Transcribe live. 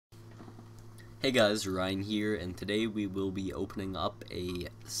Hey guys, Ryan here, and today we will be opening up a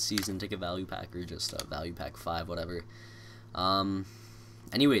season ticket value pack, or just a value pack 5, whatever.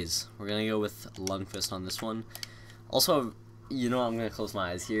 Anyways, we're gonna go with Lundqvist on this one. Also, I'm gonna close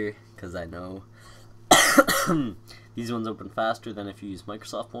my eyes here, because I know these ones open faster than if you use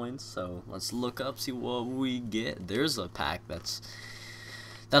Microsoft points, so let's look up, see what we get. There's a pack that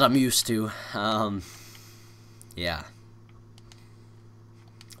I'm used to. Yeah.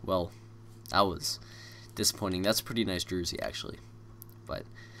 Well, that was disappointing. That's a pretty nice jersey, actually. But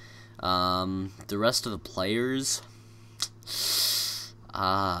the rest of the players,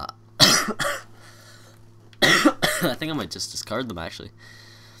 I think I might just discard them, actually.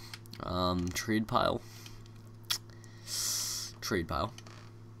 Trade pile,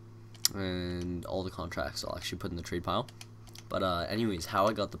 and all the contracts I'll actually put in the trade pile. But anyways, how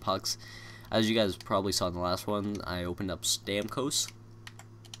I got the pucks, as you guys probably saw in the last one, I opened up Stamkos.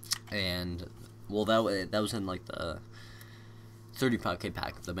 And, well, that was in, like, the 35k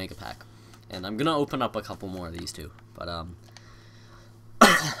pack, the mega pack. And I'm gonna open up a couple more of these, too. But,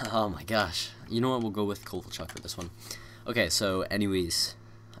 oh my gosh. You know what, we'll go with Kovalchuk for this one. Okay, so, anyways,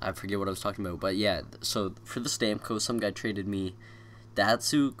 I forget what I was talking about. But, yeah, so, for the Stamkos, some guy traded me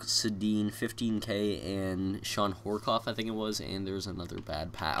Datsuk, Sedin, 15k, and Sean Horkoff, I think it was. And there was another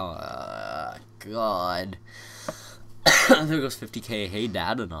bad pack. God. There goes 50k. Hey,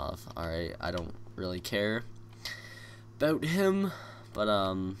 Dadonov. Alright, I don't really care about him, but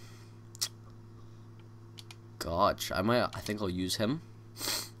gosh, I think I'll use him.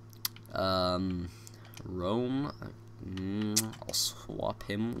 Rome, I'll swap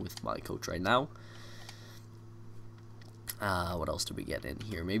him with my coach right now. What else do we get in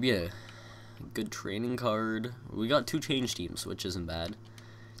here? Maybe a good training card. We got 2 change teams, which isn't bad.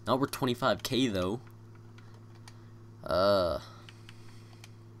 Now we're 25k though.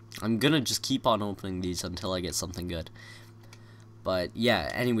 I'm gonna just keep on opening these until I get something good. But yeah,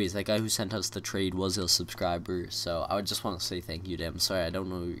 anyways, that guy who sent us the trade was a subscriber, so I would just want to say thank you to him. Sorry, I don't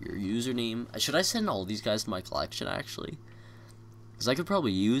know your username. Should I send all these guys to my collection, actually? Because I could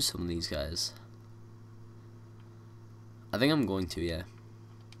probably use some of these guys. I think I'm going to, yeah.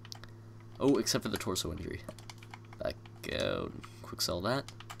 Oh, except for the torso injury. Back out. Quick sell that.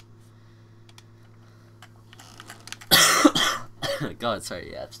 God,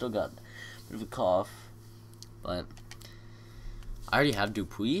 sorry, yeah, I've still got a bit of a cough, but I already have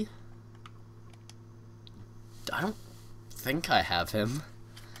Dupuis. I don't think I have him.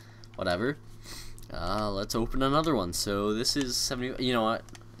 Whatever. Let's open another one. So this is 70. You know what?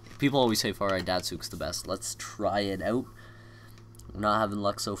 People always say Farai Datsuk's the best. Let's try it out. I'm not having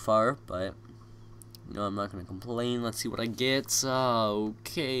luck so far, but I'm not gonna complain. Let's see what I get.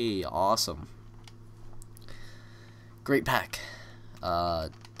 Okay, awesome. Great pack.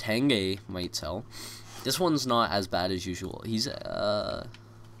 Tanguay might sell. This one's not as bad as usual. He's like,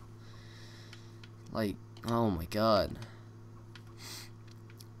 oh my god.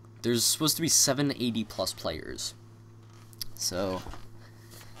 There's supposed to be 780 plus players. So,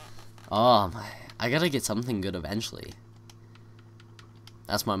 I gotta get something good eventually.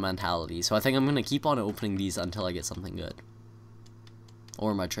 That's my mentality. So I think I'm gonna keep on opening these until I get something good.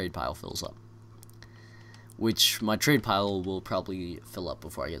 Or my trade pile fills up. Which my trade pile will probably fill up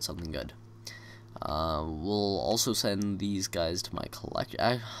before I get something good. We'll also send these guys to my collection.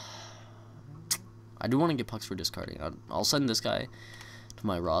 I do want to get pucks for discarding. I'll send this guy to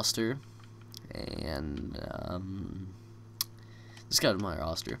my roster, and this guy to my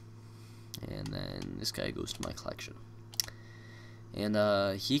roster, and then this guy goes to my collection. And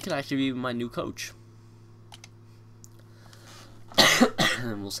he can actually be my new coach.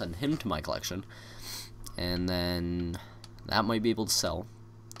 And we'll send him to my collection. And then that might be able to sell,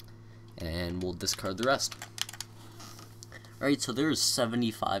 and we'll discard the rest. Alright, so there's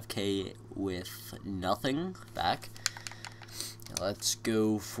 75k with nothing back. Let's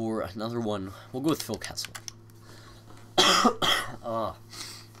go for another one. We'll go with Phil Kessel.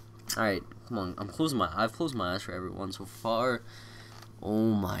 Alright, come on. I've closed my eyes for everyone so far.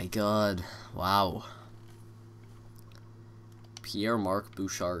 Oh my god. Wow. Pierre-Marc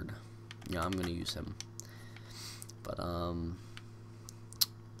Bouchard. Yeah, I'm gonna use him. But,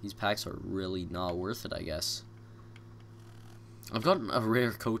 these packs are really not worth it, I guess. I've gotten a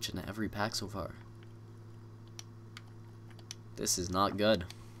rare coach in every pack so far. This is not good.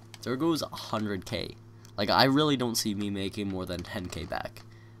 There goes 100k. Like, I really don't see me making more than 10k back.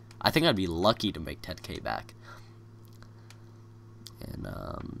 I think I'd be lucky to make 10k back. And,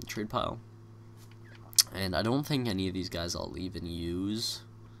 trade pile. And I don't think any of these guys I'll even use.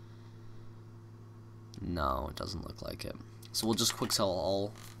 No, it doesn't look like it. So we'll just quick sell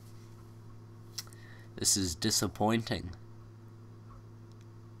all. This is disappointing.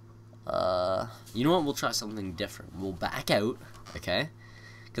 You know what? We'll try something different. We'll back out, okay?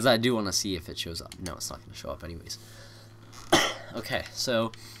 Because I do want to see if it shows up. No, it's not going to show up anyways. Okay,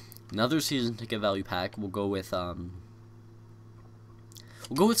 so another season ticket value pack. We'll go with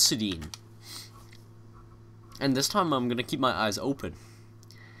Sedin. And this time I'm going to keep my eyes open.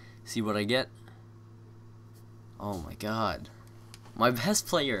 See what I get. Oh my god. My best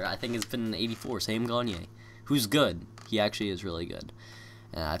player, I think, has been an 84, Sam Gagner, who's good. He actually is really good.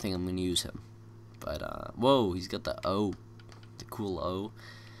 And I think I'm going to use him. But, whoa, he's got the O. The cool O.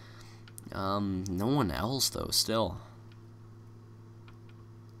 No one else, though, still.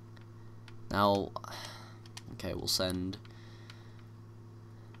 Now, okay, we'll send...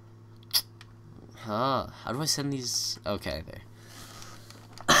 how do I send these? Okay, there.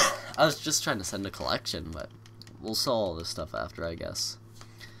 I was just trying to send a collection, but we'll sell all this stuff after, I guess.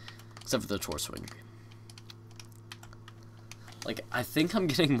 Except for the torso injury. Like, I think I'm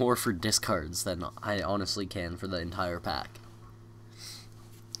getting more for discards than I honestly can for the entire pack.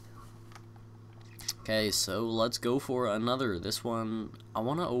 Okay, so let's go for another. This one, I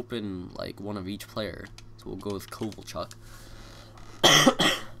want to open, like, one of each player. So we'll go with Kovalchuk.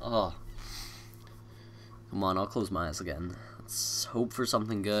 Oh. Come on, I'll close my eyes again. Let's hope for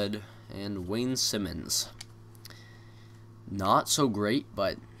something good. And Wayne Simmons. Not so great,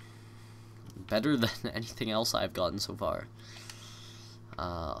 but better than anything else I've gotten so far.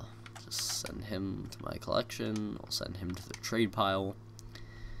 Just send him to my collection. I'll send him to the trade pile.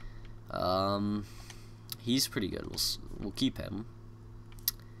 He's pretty good. We'll keep him.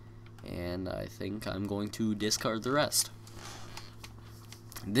 And I think I'm going to discard the rest.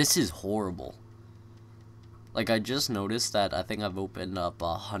 This is horrible. Like, I just noticed that I think I've opened up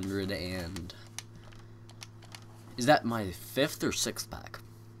 100 and... Is that my 5th or 6th pack?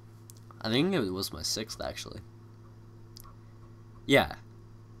 I think it was my 6th, actually. Yeah.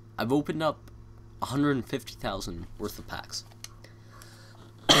 I've opened up 150,000 worth of packs.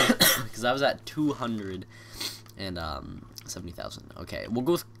 Because I was at 270,000. Okay, we'll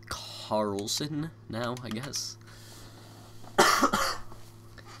go with Carlson now, I guess.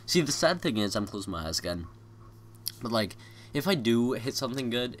 See, the sad thing is, I'm closing my eyes again. But, like, if I do hit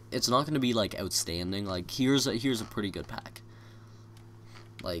something good, it's not going to be, like, outstanding. Like, here's a pretty good pack.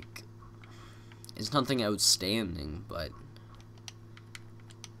 Like, it's nothing outstanding, but...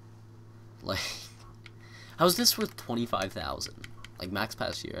 Like, how's this worth 25,000? Like, Max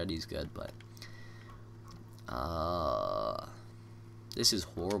Pacioretty's good, but... This is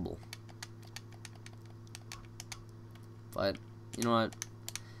horrible. But, you know what?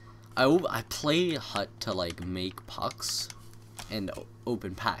 I play Hut to, like, make pucks and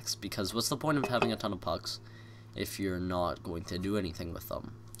open packs, because what's the point of having a ton of pucks if you're not going to do anything with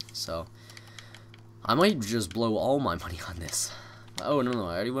them? So, I might just blow all my money on this. Oh, no,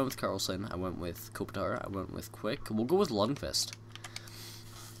 I already went with Carlson. I went with Kopitar. I went with Quick. We'll go with Lundqvist.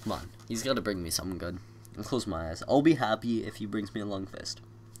 Come on. He's got to bring me something good. I'll close my eyes. I'll be happy if he brings me a Lundqvist.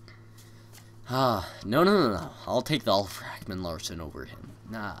 No. I'll take the Oliver Ekman-Larsson over him.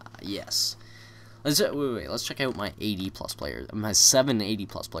 Yes. Wait. Let's check out my 80-plus players. My 7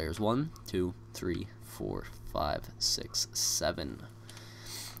 80-plus players. 1, 2, 3, 4, 5, 6, 7.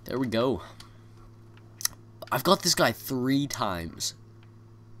 There we go. I've got this guy 3 times.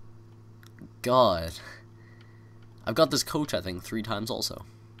 God. I've got this coach, I think, 3 times also.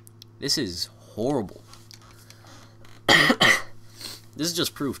 This is horrible. This is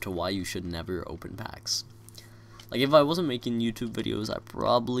just proof to why you should never open packs. Like, if I wasn't making YouTube videos, I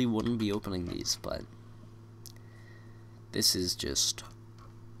probably wouldn't be opening these, but... This is just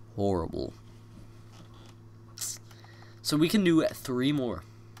horrible. So we can do 3 more.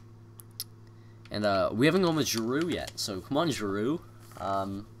 And, we haven't gone with Giroux yet, so come on, Giroux.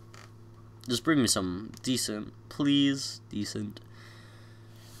 Just bring me some decent, please, decent.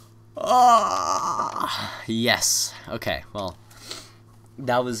 Yes. Okay, well,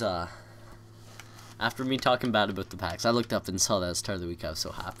 that was, after me talking bad about the packs, I looked up and saw that at the start of the week. I was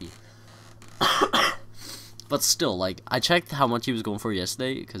so happy. But still, like, I checked how much he was going for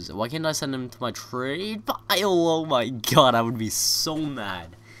yesterday, because why can't I send him to my trade pile? Oh my god, I would be so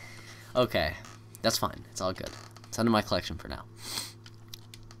mad. Okay, that's fine. It's all good. It's under my collection for now.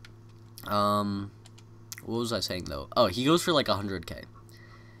 What was I saying, though? Oh, he goes for, like, 100K.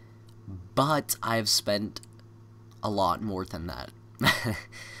 But I've spent a lot more than that.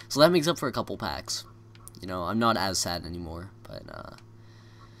 So that makes up for a couple packs. You know, I'm not as sad anymore, but,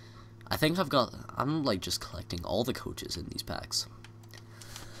 I think I'm, like, just collecting all the coaches in these packs.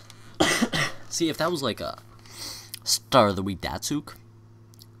 See, if that was, like, a Star of the Week Datsuk,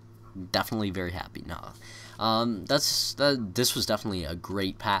 definitely very happy. Nah, this was definitely a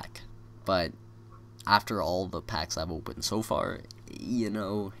great pack, but after all the packs I've opened so far, you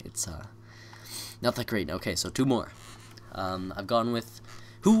know, it's not that great. Okay, so 2 more. I've gone with,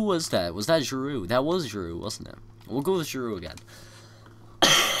 who was that? Was that Giroux? That was Giroux, wasn't it? We'll go with Giroux again.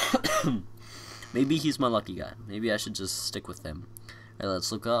 Maybe he's my lucky guy. Maybe I should just stick with him. Alright, let's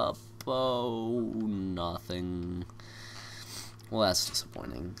look up. Oh, nothing. Well, that's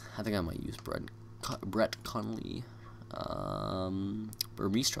disappointing. I think I might use Brett Connolly.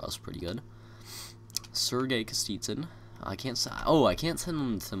 Burmistraw's pretty good. Sergei Kostitsyn. I can't send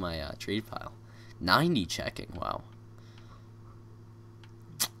him to my trade pile. 90 checking. Wow.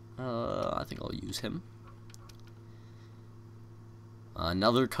 I think I'll use him.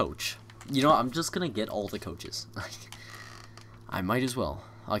 Another coach. You know, I'm just gonna get all the coaches. I might as well.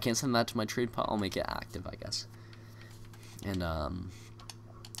 I can't send that to my trade pile. I'll make it active, I guess. And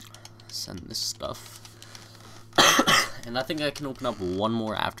send this stuff. And I think I can open up 1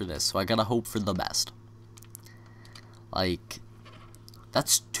 more after this, so I gotta hope for the best. Like,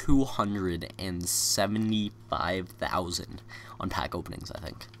 that's 275,000 on pack openings, I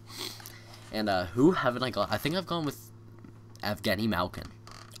think. And who haven't I got? I think I've gone with Evgeny Malkin.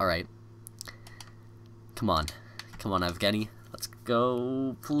 Alright. Come on, Evgeny. Let's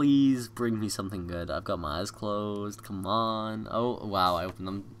go. Please bring me something good. I've got my eyes closed. Come on. Oh, wow. I opened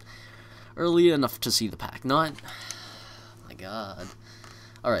them early enough to see the pack. Not. Oh my god.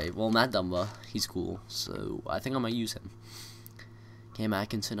 Alright, well, Matt Dumba. He's cool. So, I think I might use him. Cam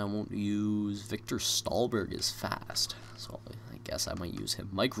Atkinson, I won't use. Victor Stahlberg is fast. So, I guess I might use him.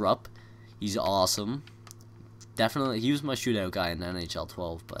 Mike Rupp. He's awesome. Definitely. He was my shootout guy in NHL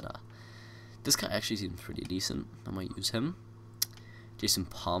 12, but, this guy actually seems pretty decent. I might use him. Jason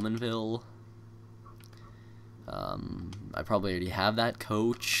Pominville. I probably already have that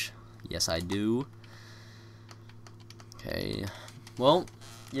coach. Yes, I do. Okay. Well,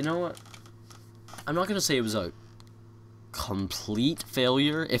 you know what? I'm not going to say it was a complete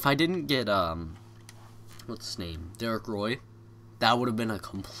failure. If I didn't get, what's his name? Derek Roy. That would have been a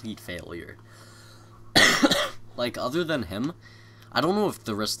complete failure. Like, other than him, I don't know if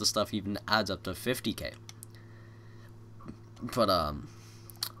the rest of the stuff even adds up to 50k. But,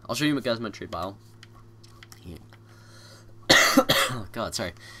 I'll show you guys my trade pile. Yeah. Oh, God,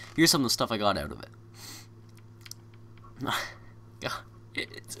 sorry. Here's some of the stuff I got out of it. God,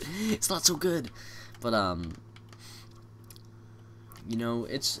 it's not so good. But, you know,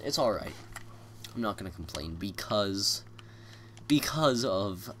 it's alright. I'm not gonna complain because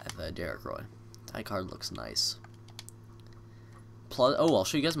of the Derek Roy. That card looks nice. Plus, oh, I'll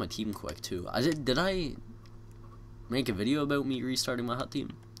show you guys my team quick, too. Did I make a video about me restarting my hot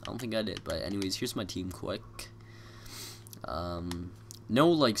team? I don't think I did, but anyways, here's my team quick. No,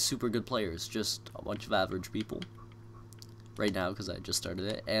 like, super good players, just a bunch of average people. Right now, because I just started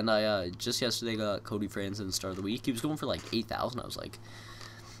it. And I, just yesterday got Cody Franson start of the week. He was going for, like, 8,000. I was like,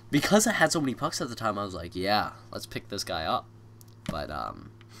 because I had so many pucks at the time, I was like, yeah, let's pick this guy up. But,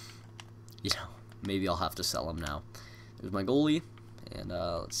 you know, maybe I'll have to sell him now. There's my goalie. And,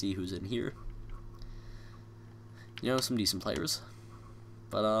 let's see who's in here. You know, some decent players.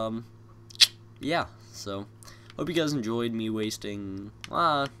 But, yeah, so, hope you guys enjoyed me wasting,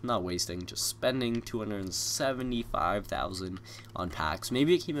 not wasting, just spending 275,000 on packs.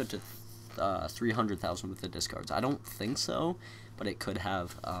 Maybe it came out to 300,000 with the discards. I don't think so, but it could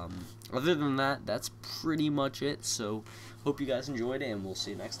have. Other than that, that's pretty much it. So, hope you guys enjoyed it, and we'll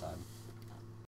see you next time.